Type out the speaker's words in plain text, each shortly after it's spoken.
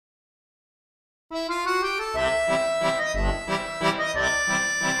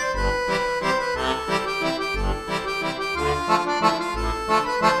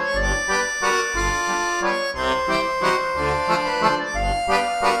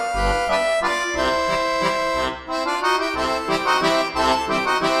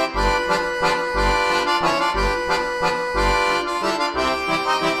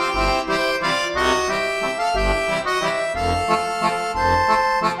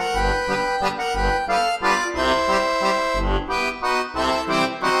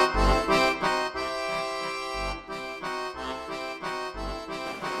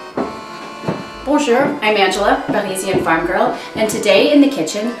Bonjour, I'm Angela, Parisienne Farmgirl, and today in the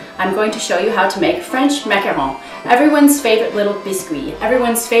kitchen I'm going to show you how to make French macarons, everyone's favorite little biscuit,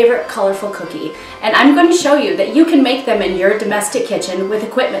 everyone's favorite colorful cookie. And I'm going to show you that you can make them in your domestic kitchen with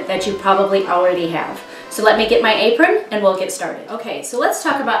equipment that you probably already have. So let me get my apron and we'll get started. Okay, so let's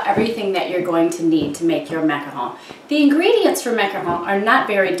talk about everything that you're going to need to make your macaron. The ingredients for macaron are not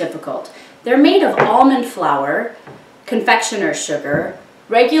very difficult. They're made of almond flour, confectioner's sugar,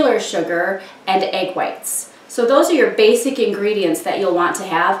 regular sugar, and egg whites. So those are your basic ingredients that you'll want to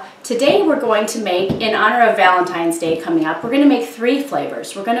have. Today we're going to make, in honor of Valentine's Day coming up, we're going to make 3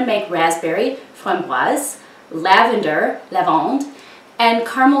 flavors. We're going to make raspberry, framboise, lavender, lavande, and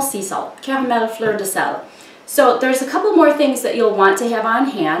caramel sea salt, caramel fleur de sel. So there's a couple more things that you'll want to have on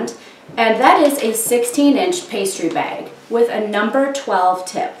hand, and that is a 16-inch pastry bag with a number 12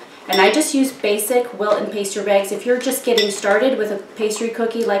 tip. And I just use basic Wilton pastry bags. If you're just getting started with a pastry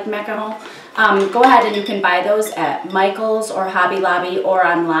cookie like macaron, go ahead and you can buy those at Michael's or Hobby Lobby or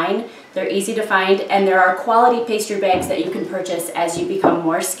online. They're easy to find, and there are quality pastry bags that you can purchase as you become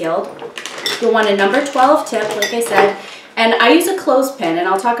more skilled. You'll want a number 12 tip, like I said, and I use a clothespin, and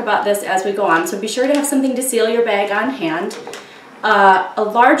I'll talk about this as we go on, so be sure to have something to seal your bag on hand, a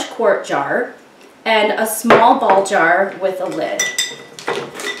large quart jar, and a small ball jar with a lid.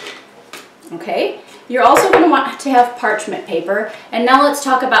 Okay, you're also going to want to have parchment paper, and now let's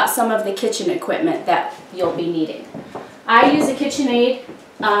talk about some of the kitchen equipment that you'll be needing. I use a KitchenAid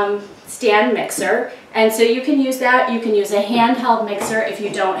stand mixer, and so you can use that. You can use a handheld mixer if you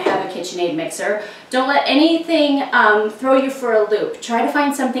don't have a KitchenAid mixer. Don't let anything throw you for a loop. Try to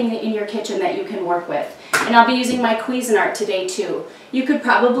find something in your kitchen that you can work with. And I'll be using my Cuisinart today too. You could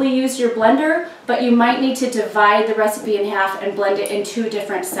probably use your blender, but you might need to divide the recipe in half and blend it in 2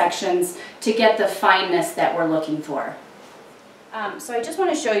 different sections to get the fineness that we're looking for. So I just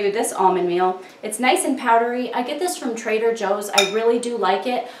want to show you this almond meal. It's nice and powdery. I get this from Trader Joe's. I really do like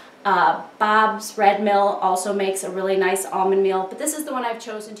it. Bob's Red Mill also makes a really nice almond meal, but this is the one I've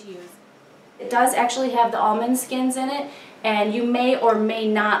chosen to use. It does actually have the almond skins in it, and you may or may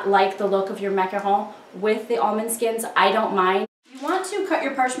not like the look of your macaron with the almond skins. I don't mind. You want to cut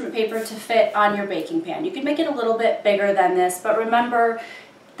your parchment paper to fit on your baking pan. You can make it a little bit bigger than this, but remember,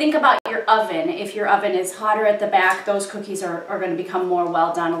 think about your oven. If your oven is hotter at the back, those cookies are going to become more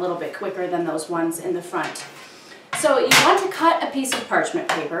well done a little bit quicker than those ones in the front. So you want to cut a piece of parchment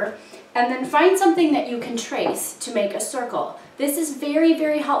paper and then find something that you can trace to make a circle. This is very,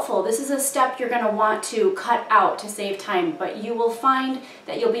 very helpful. This is a step you're going to want to cut out to save time, but you will find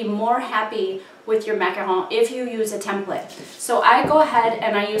that you'll be more happy with your macaron if you use a template. So I go ahead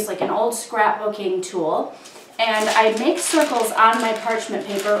and I use like an old scrapbooking tool, and I make circles on my parchment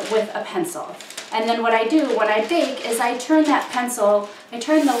paper with a pencil. And then what I do when I bake is I turn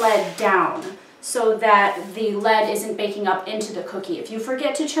the lead down so that the lead isn't baking up into the cookie. If you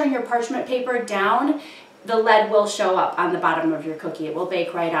forget to turn your parchment paper down, the lead will show up on the bottom of your cookie. It will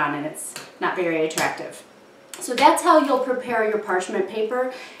bake right on, and it's not very attractive. So that's how you'll prepare your parchment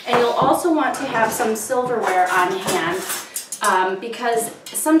paper, and you'll also want to have some silverware on hand because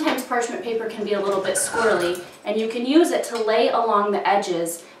sometimes parchment paper can be a little bit squirrely, and you can use it to lay along the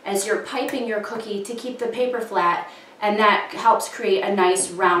edges as you're piping your cookie to keep the paper flat, and that helps create a nice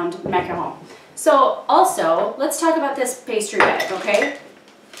round macaron. So also, let's talk about this pastry bag, okay?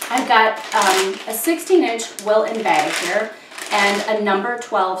 I've got a 16-inch Wilton bag here and a number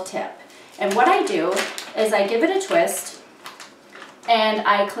 12 tip. And what I do is I give it a twist and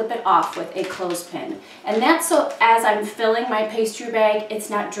I clip it off with a clothespin. And that's so as I'm filling my pastry bag, it's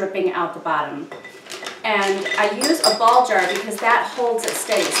not dripping out the bottom. And I use a ball jar because that holds it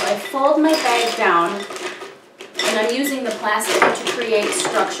steady. So I fold my bag down, and I'm using the plastic to create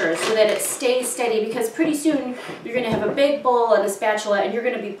structure so that it stays steady, because pretty soon you're going to have a big bowl and a spatula and you're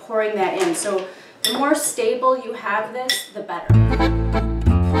going to be pouring that in. So the more stable you have this, the better.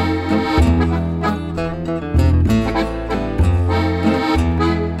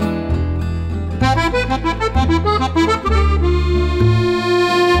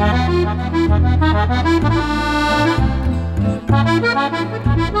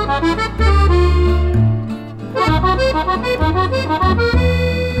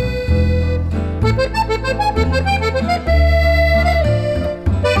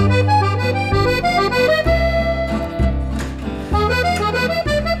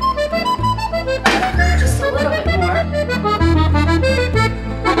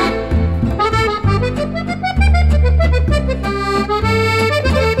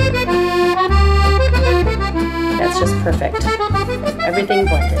 perfect. Everything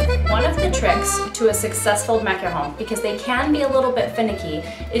blended. One of the tricks to a successful macaron, because they can be a little bit finicky,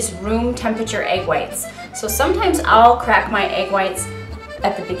 is room temperature egg whites. So sometimes I'll crack my egg whites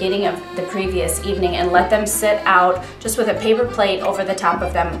at the beginning of the previous evening and let them sit out just with a paper plate over the top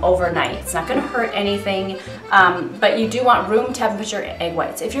of them overnight. It's not going to hurt anything, but you do want room temperature egg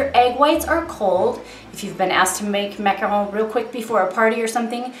whites. If your egg whites are cold, if you've been asked to make macaron real quick before a party or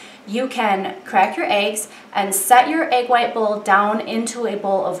something, you can crack your eggs and set your egg white bowl down into a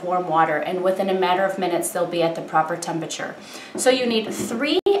bowl of warm water, and within a matter of minutes they'll be at the proper temperature. So you need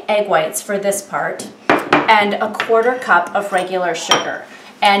 3 egg whites for this part, and a 1/4 cup of regular sugar,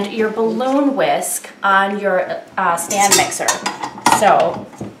 and your balloon whisk on your stand mixer. So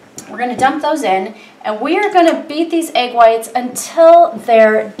we're going to dump those in, and we are going to beat these egg whites until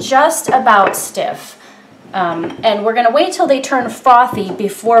they're just about stiff. And we're going to wait till they turn frothy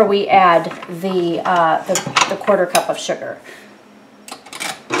before we add the 1/4 cup of sugar.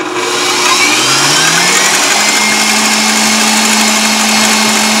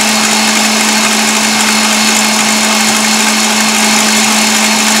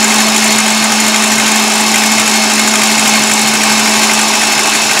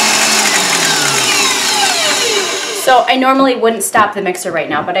 So I normally wouldn't stop the mixer right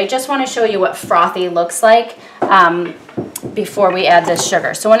now, but I just want to show you what frothy looks like before we add this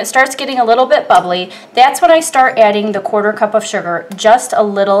sugar. So when it starts getting a little bit bubbly, that's when I start adding the 1/4 cup of sugar, just a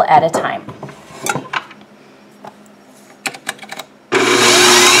little at a time.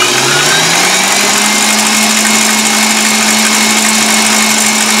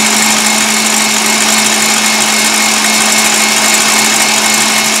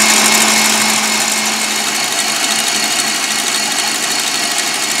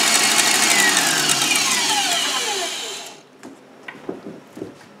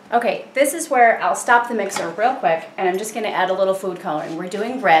 Okay, this is where I'll stop the mixer real quick, and I'm just going to add a little food coloring. We're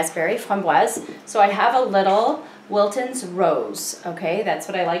doing raspberry framboise, so I have a little Wilton's Rose, okay? That's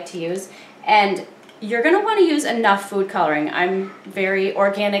what I like to use. And you're going to want to use enough food coloring. I'm very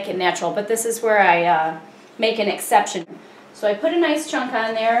organic and natural, but this is where I make an exception. So I put a nice chunk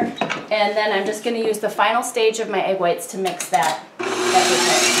on there, and then I'm just going to use the final stage of my egg whites to mix that food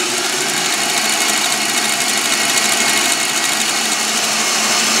coloring.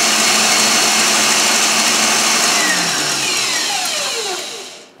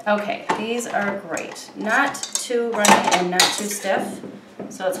 Okay, these are great. Not too runny and not too stiff.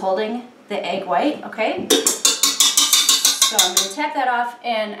 So it's holding the egg white, okay? So I'm going to tap that off,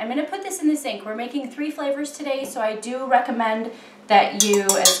 and I'm going to put this in the sink. We're making 3 flavors today, so I do recommend that you,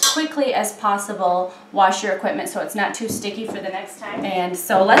 as quickly as possible, wash your equipment so it's not too sticky for the next time. And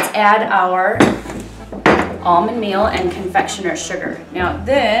so let's add our almond meal and confectioner's sugar. Now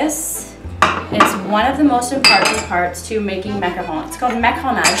this is one of the most important parts to making macaron. It's called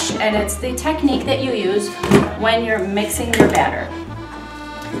macaronage, and it's the technique that you use when you're mixing your batter.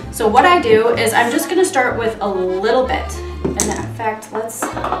 So what I do is I'm just going to start with a little bit. And in fact, let's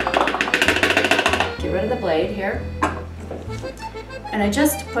get rid of the blade here. And I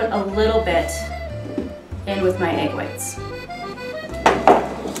just put a little bit in with my egg whites.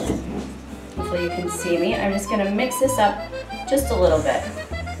 Hopefully you can see me. I'm just going to mix this up just a little bit.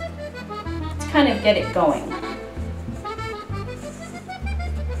 Kind of get it going.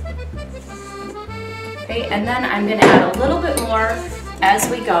 Okay, and then I'm going to add a little bit more as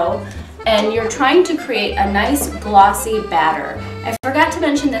we go, and you're trying to create a nice glossy batter. I forgot to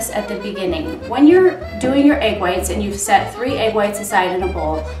mention this at the beginning. When you're doing your egg whites and you've set 3 egg whites aside in a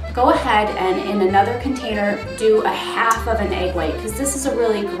bowl, go ahead and in another container do a 1/2 of an egg white, because this is a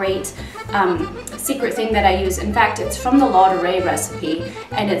really great secret thing that I use. In fact, it's from the Lauderay recipe,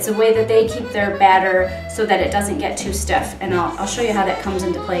 and it's a way that they keep their batter so that it doesn't get too stiff, and I'll show you how that comes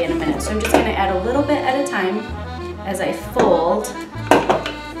into play in a minute. So I'm just going to add a little bit at a time as I fold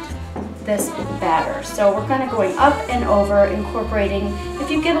this batter. So we're kind of going up and over, incorporating. If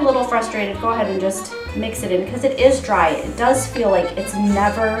you get a little frustrated, go ahead and just mix it in, because it is dry. It does feel like it's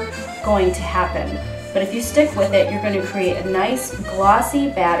never going to happen. But if you stick with it, you're going to create a nice glossy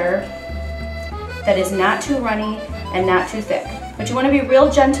batter that is not too runny and not too thick. But you want to be real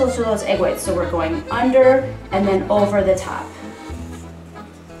gentle to those egg whites, so we're going under and then over the top.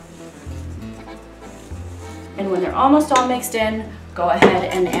 And when they're almost all mixed in, go ahead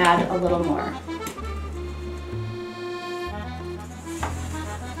and add a little more.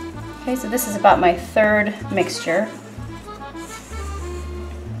 Okay, so this is about my 3rd mixture.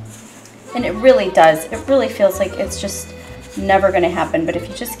 And it really does. It really feels like it's just never going to happen. But if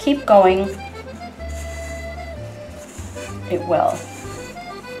you just keep going, it will.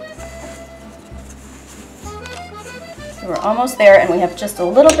 So we're almost there, and we have just a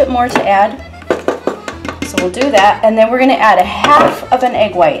little bit more to add. So we'll do that, and then we're gonna add a half of an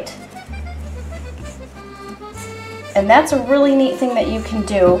egg white. And that's a really neat thing that you can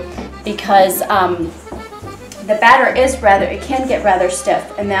do because the batter it can get rather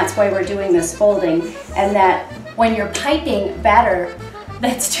stiff, and that's why we're doing this folding. And that when you're piping batter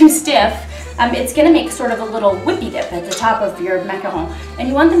that's too stiff, it's gonna make sort of a little whippy dip at the top of your macaron. And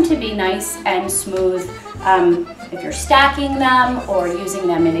you want them to be nice and smooth. If you're stacking them or using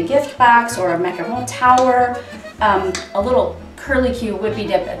them in a gift box or a macaron tower, a little curly-Q whippy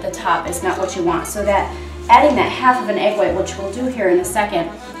dip at the top is not what you want. So that adding that half of an egg white, which we'll do here in a second,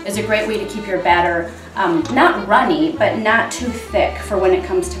 is a great way to keep your batter not runny, but not too thick for when it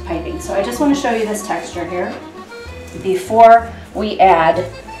comes to piping. So I just want to show you this texture here before we add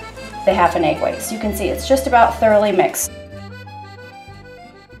the half an egg white. So you can see it's just about thoroughly mixed.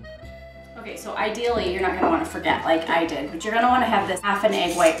 Okay, so ideally you're not going to want to forget like I did, but you're going to want to have this half an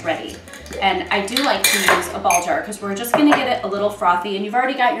egg white ready. And I do like to use a ball jar because we're just going to get it a little frothy, and you've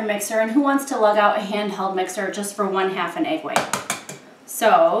already got your mixer, and who wants to lug out a handheld mixer just for one half an egg white?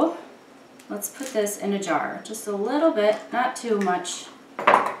 So let's put this in a jar, just a little bit, not too much,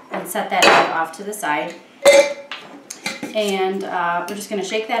 and set that egg off to the side. And we're just going to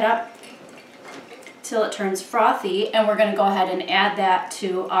shake that up till it turns frothy, and we're going to go ahead and add that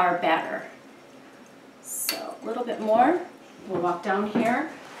to our batter. So a little bit more. We'll walk down here.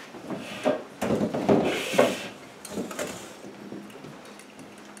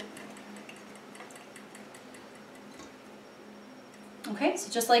 Okay, so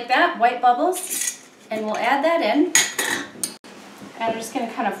just like that, white bubbles, and we'll add that in. And I'm just going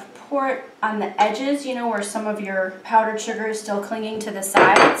to kind of pour it on the edges, you know, where some of your powdered sugar is still clinging to the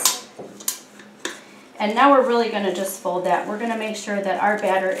sides. And now we're really going to just fold that. We're going to make sure that our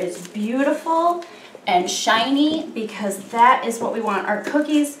batter is beautiful and shiny, because that is what we want. Our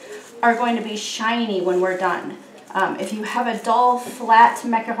cookies are going to be shiny when we're done. If you have a dull, flat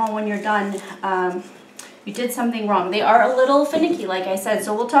macaron when you're done, you did something wrong. They are a little finicky, like I said,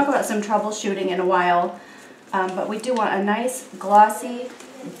 so we'll talk about some troubleshooting in a while. But we do want a nice, glossy,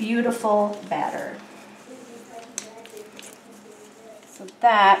 beautiful batter. So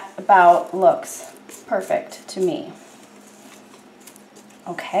that about looks perfect to me.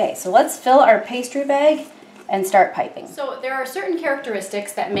 Okay, so let's fill our pastry bag and start piping. So there are certain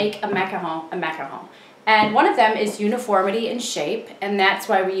characteristics that make a macaron a macaron. And one of them is uniformity in shape, and that's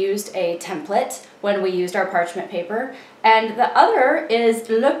why we used a template when we used our parchment paper. And the other is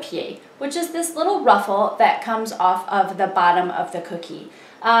le pied, which is this little ruffle that comes off of the bottom of the cookie.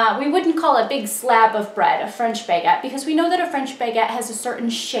 We wouldn't call a big slab of bread a French baguette, because we know that a French baguette has a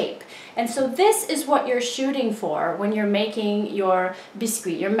certain shape. And so this is what you're shooting for when you're making your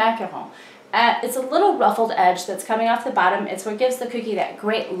biscuit, your macaron. It's a little ruffled edge that's coming off the bottom. It's what gives the cookie that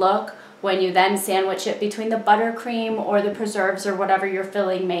great look when you then sandwich it between the buttercream or the preserves or whatever your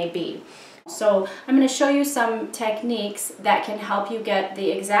filling may be. So I'm going to show you some techniques that can help you get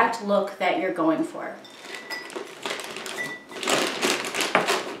the exact look that you're going for.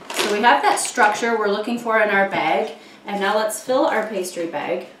 So we have that structure we're looking for in our bag, and now let's fill our pastry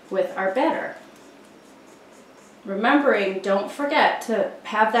bag with our batter. Remembering, don't forget to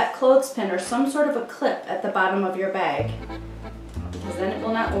have that clothespin or some sort of a clip at the bottom of your bag, because then it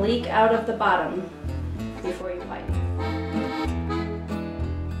will not leak out of the bottom before you pipe.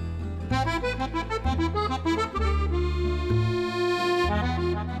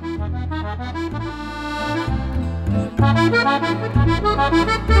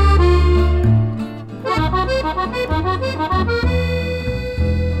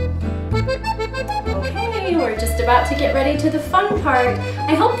 Okay, we're just about to get ready to the fun part.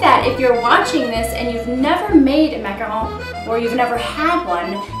 I hope that if you're watching this and you've never made a macaron or you've never had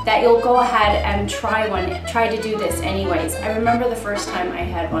one, that you'll go ahead and try to do this anyways. I remember the first time I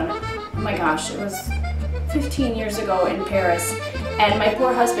had one. Oh my gosh, it was 15 years ago in Paris. And my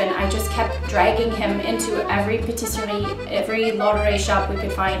poor husband, I just kept dragging him into every patisserie, every loterie shop we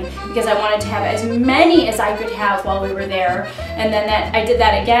could find, because I wanted to have as many as I could have while we were there. And then I did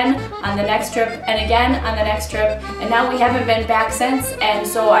that again on the next trip, and again on the next trip, and now we haven't been back since. And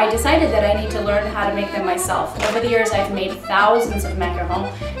so I decided that I need to learn how to make them myself. Over the years, I've made thousands of macarons,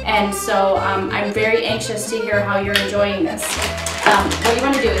 and so I'm very anxious to hear how you're enjoying this. What you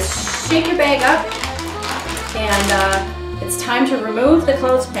want to do is shake your bag up, and it's time to remove the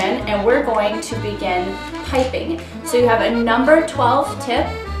clothespin, and we're going to begin piping. So you have a number 12 tip,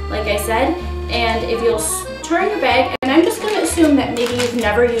 like I said, and if you'll turn your bag, and I'm just going to assume that maybe you've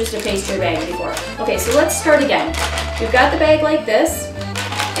never used a pastry bag before. Okay, so let's start again. You've got the bag like this,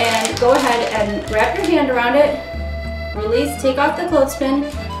 and go ahead and wrap your hand around it, release, take off the clothespin,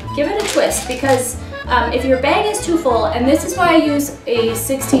 give it a twist, because if your bag is too full, and this is why I use a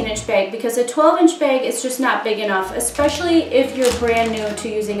 16-inch bag, because a 12-inch bag is just not big enough, especially if you're brand new to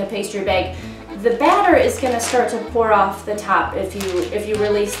using a pastry bag. The batter is going to start to pour off the top if you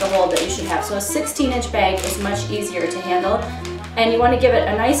release the hold that you should have. So a 16-inch bag is much easier to handle, and you want to give it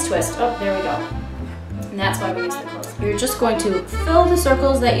a nice twist. Oh, there we go. And that's why we use the clothes. You're just going to fill the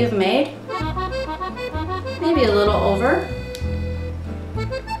circles that you've made, maybe a little over.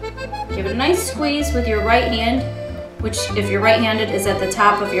 Give it a nice squeeze with your right hand, which if you're right-handed is at the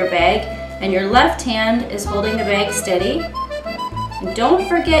top of your bag, and your left hand is holding the bag steady. And don't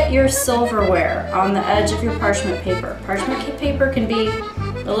forget your silverware on the edge of your parchment paper. Parchment paper can be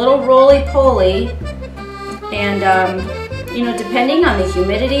a little roly-poly, and you know, depending on the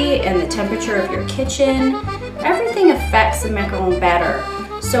humidity and the temperature of your kitchen, everything affects the macaron batter.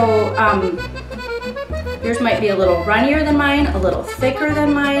 So yours might be a little runnier than mine, a little thicker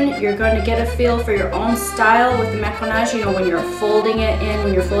than mine. You're going to get a feel for your own style with the macaronage, you know, when you're folding it in,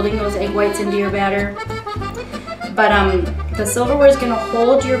 when you're folding those egg whites into your batter. But the silverware is going to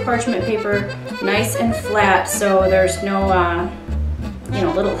hold your parchment paper nice and flat, so there's no you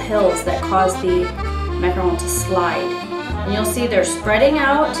know, little hills that cause the macaron to slide. And you'll see they're spreading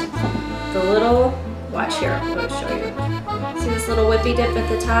out the little, watch here, I'm going to show you. See this little whippy dip at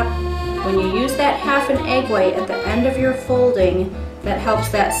the top? When you use that half an egg white at the end of your folding, that helps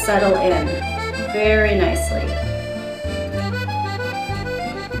that settle in very nicely.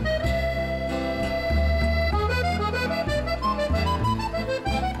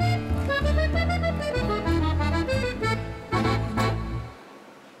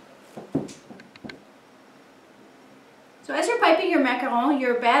 So as you're piping your macaron,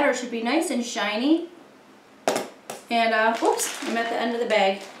 your batter should be nice and shiny. And, oops, I'm at the end of the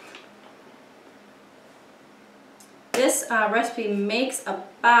bag. This recipe makes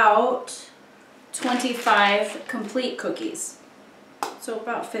about 25 complete cookies, so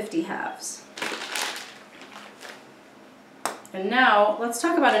about 50 halves. And now let's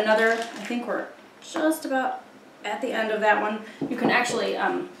talk about another. I think we're just about at the end of that one. You can actually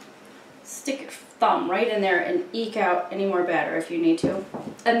stick your thumb right in there and eke out any more batter if you need to,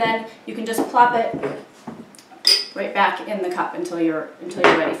 and then you can just plop it right back in the cup until you're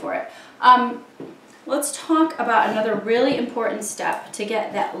ready for it. Let's talk about another really important step to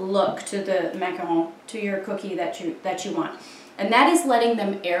get that look to the macaron, to your cookie that you want, and that is letting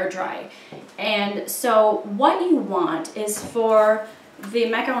them air dry. And so what you want is for the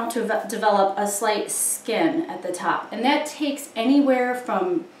macaron to develop a slight skin at the top, and that takes anywhere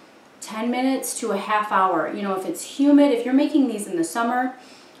from 10 minutes to a half hour. You know, if it's humid, if you're making these in the summer,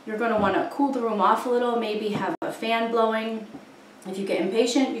 you're going to want to cool the room off a little, maybe have a fan blowing. If you get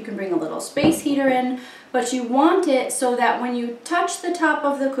impatient, you can bring a little space heater in, but you want it so that when you touch the top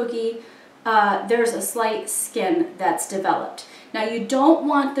of the cookie, there's a slight skin that's developed. Now you don't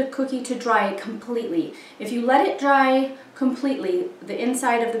want the cookie to dry completely. If you let it dry completely, the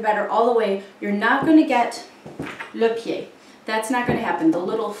inside of the batter all the way, you're not going to get le pied. That's not going to happen. The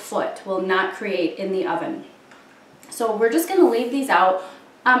little foot will not create in the oven. So we're just going to leave these out.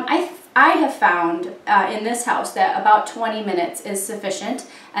 I have found in this house that about 20 minutes is sufficient,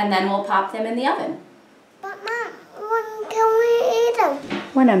 and then we'll pop them in the oven. But Mom, when can we eat them?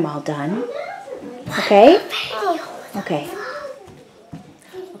 When I'm all done. Okay? Okay.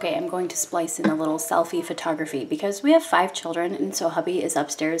 Okay, I'm going to splice in a little selfie photography because we have 5 children, and so hubby is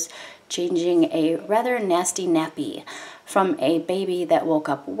upstairs changing a rather nasty nappy from a baby that woke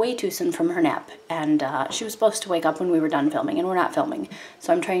up way too soon from her nap. And she was supposed to wake up when we were done filming, and we're not filming.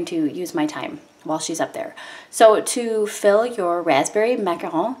 So I'm trying to use my time while she's up there. So to fill your raspberry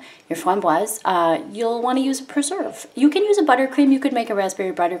macaron, your framboise, you'll want to use a preserve. You can use a buttercream. You could make a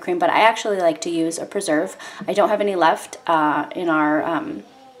raspberry buttercream, but I actually like to use a preserve. I don't have any left in our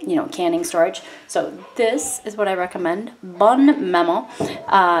you know, canning storage. So this is what I recommend. Bonne Maman.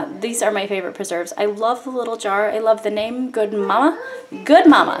 These are my favorite preserves. I love the little jar. I love the name. Good Mama. Good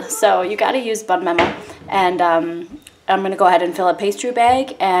Mama. So you got to use Bonne Maman. And I'm going to go ahead and fill a pastry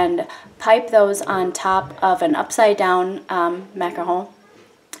bag and pipe those on top of an upside down macaron.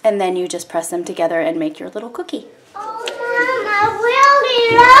 And then you just press them together and make your little cookie. Oh, Mom, I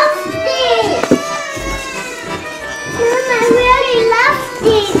really love this. Mom, I really love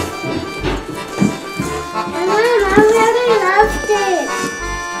this. Mom, I really love this.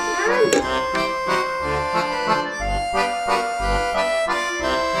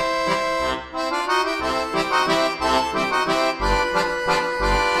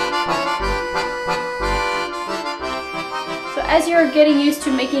 So as you're getting used used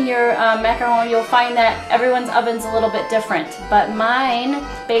to making your macaron, you'll find that everyone's oven's a little bit different. But mine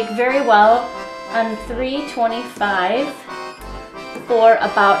bake very well on 325 for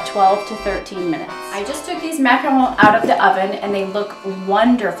about 12 to 13 minutes. I just took these macarons out of the oven and they look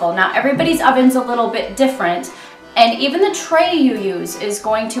wonderful. Now everybody's oven's a little bit different, and even the tray you use is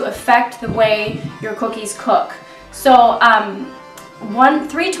going to affect the way your cookies cook. So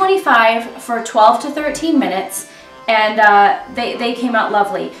 325 for 12 to 13 minutes, and they came out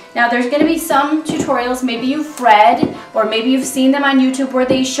lovely. Now there's going to be some tutorials, maybe you've read or maybe you've seen them on YouTube, where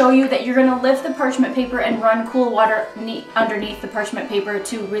they show you that you're going to lift the parchment paper and run cool water underneath the parchment paper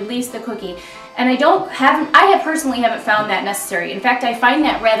to release the cookie. And I personally haven't found that necessary. In fact, I find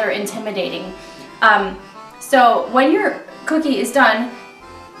that rather intimidating. So when your cookie is done,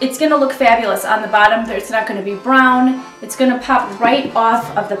 it's going to look fabulous on the bottom. It's not going to be brown. It's going to pop right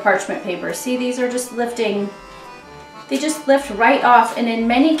off of the parchment paper. See, these are just lifting. They just lift right off, and in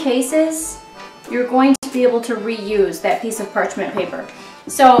many cases, you're going to be able to reuse that piece of parchment paper.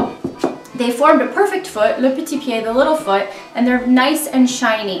 So they formed a perfect foot, le petit pied, the little foot, and they're nice and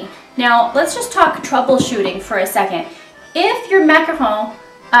shiny. Now, let's just talk troubleshooting for a second. If your macarons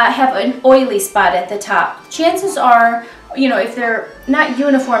have an oily spot at the top, chances are, you know, if they're not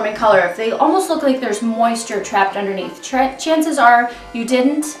uniform in color, if they almost look like there's moisture trapped underneath, chances are you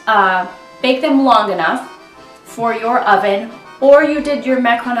didn't bake them long enough for your oven, or you did your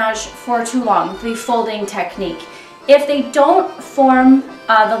macaronage for too long, the folding technique. If they don't form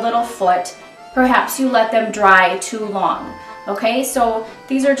the little foot, perhaps you let them dry too long. Okay, so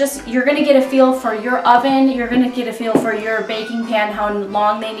these are just, you're going to get a feel for your oven, you're going to get a feel for your baking pan, how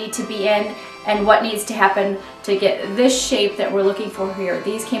long they need to be in, and what needs to happen to get this shape that we're looking for here.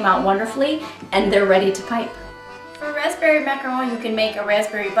 These came out wonderfully, and they're ready to pipe. For raspberry macaron, you can make a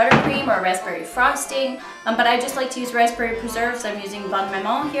raspberry buttercream or a raspberry frosting, but I just like to use raspberry preserves. I'm using Bonne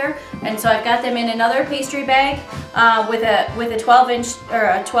Maman here, and so I've got them in another pastry bag with a 12-inch or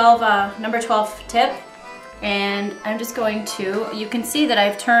a number 12 tip, and I'm just going to. You can see that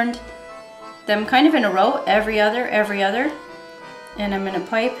I've turned them kind of in a row, every other, and I'm going to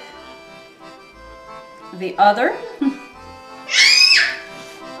pipe the other.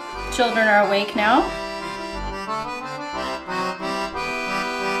 Children are awake now.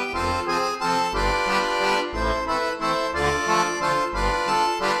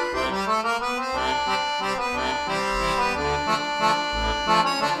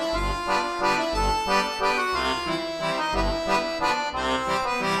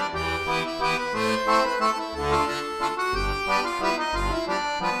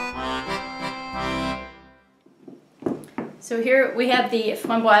 So here we have the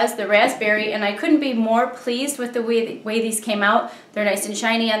framboise, the raspberry, and I couldn't be more pleased with the way these came out. They're nice and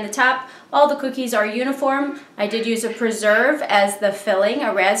shiny on the top. All the cookies are uniform. I did use a preserve as the filling,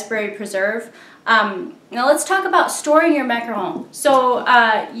 a raspberry preserve. Now let's talk about storing your macarons. So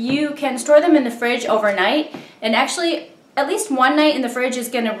you can store them in the fridge overnight, and actually at least one night in the fridge is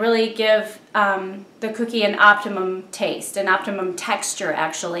going to really give the cookie an optimum taste, an optimum texture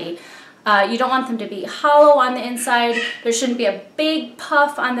actually. You don't want them to be hollow on the inside. There shouldn't be a big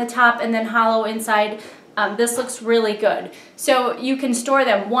puff on the top and then hollow inside. This looks really good. So you can store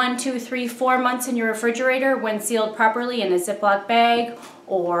them 1, 2, 3, 4 months in your refrigerator when sealed properly in a Ziploc bag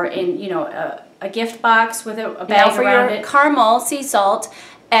or in, you know, a gift box with a bag around it. Caramel, sea salt,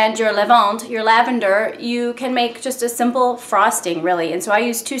 and your lavender, you can make just a simple frosting, really. And so I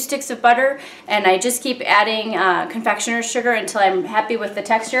use 2 sticks of butter, and I just keep adding confectioner's sugar until I'm happy with the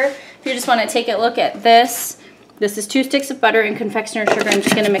texture. If you just want to take a look at this, this is 2 sticks of butter and confectioner's sugar. I'm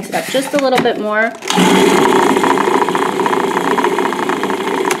just going to mix it up just a little bit more.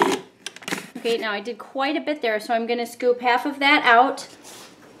 Okay, now I did quite a bit there, so I'm going to scoop half of that out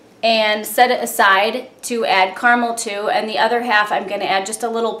and set it aside to add caramel to, and the other half I'm going to add just a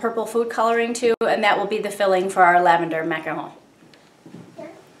little purple food coloring to, and that will be the filling for our lavender macaron.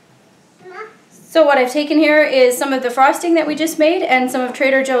 So what I've taken here is some of the frosting that we just made and some of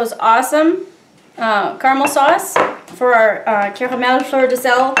Trader Joe's awesome caramel sauce for our caramel fleur de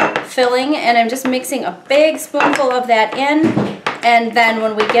sel filling, and I'm just mixing a big spoonful of that in, and then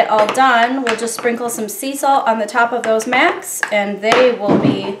when we get all done, we'll just sprinkle some sea salt on the top of those macs, and they will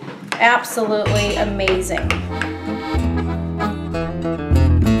be absolutely amazing.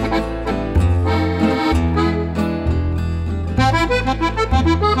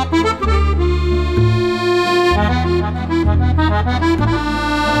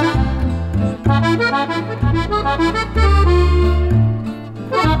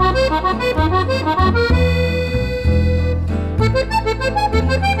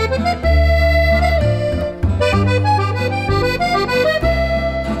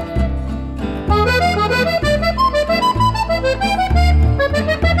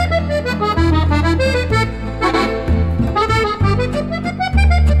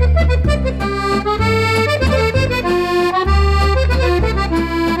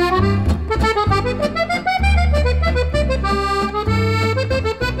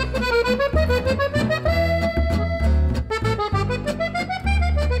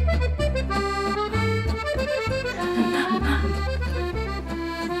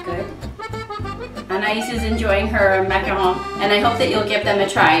 Anais is enjoying her macaron, and I hope that you'll give them a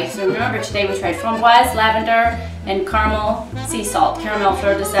try. So remember, today we tried framboise, lavender, and caramel sea salt, caramel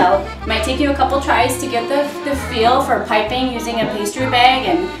fleur de sel. It might take you a couple tries to get the feel for piping using a pastry bag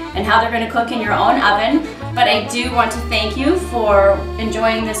and how they're going to cook in your own oven. But I do want to thank you for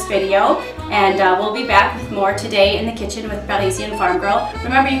enjoying this video, and we'll be back with more today in the kitchen with Parisienne Farmgirl.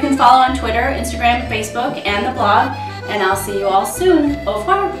 Remember, you can follow on Twitter, Instagram, Facebook, and the blog, and I'll see you all soon. Au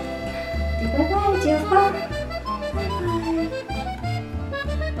revoir! Bye-bye, au revoir!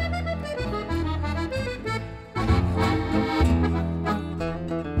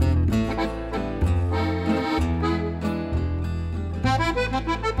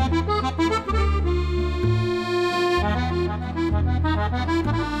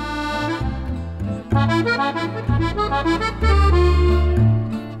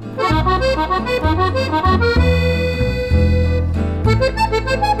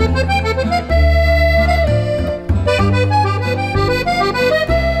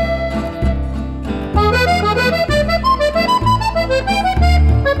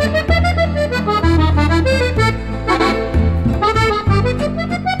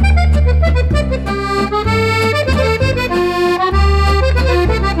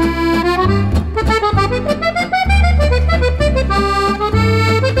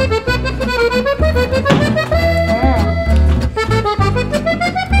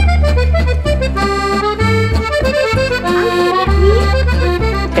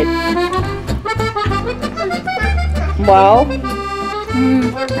 Well,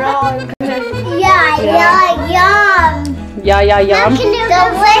 yum.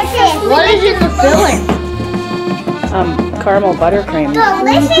 Delicious. What is in the filling? Caramel buttercream.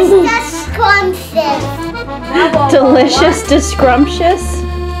 Delicious scrumptious. Delicious discrumptious.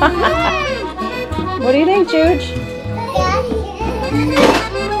 What do you think, Juge?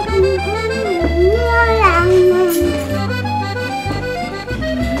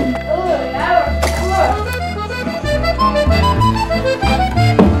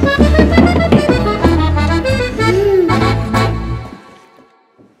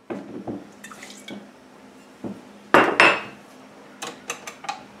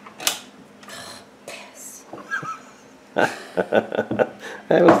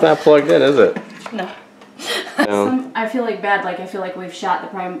 That was not plugged in, is it? No. No. I feel like bad, I feel like we've shot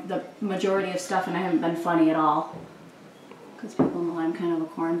the majority of stuff and I haven't been funny at all. Because people know I'm kind of a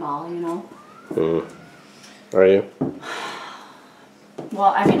cornball, you know? Are you?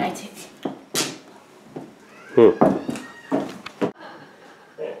 Well, I mean, I take...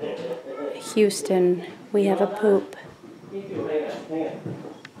 Houston, we have a poop.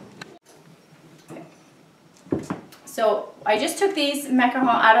 So I just took these macarons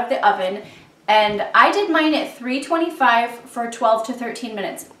out of the oven, and I did mine at 325 for 12 to 13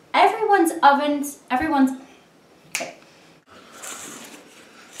 minutes. Everyone's okay.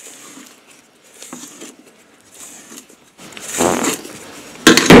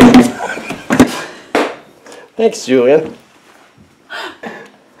 Thanks, Julian.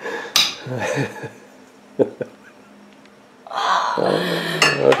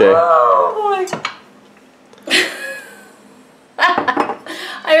 Okay. Oh boy.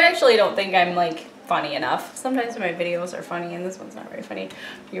 I actually don't think I'm funny enough. Sometimes my videos are funny and this one's not very funny.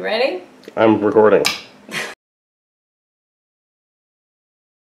 You ready? I'm recording.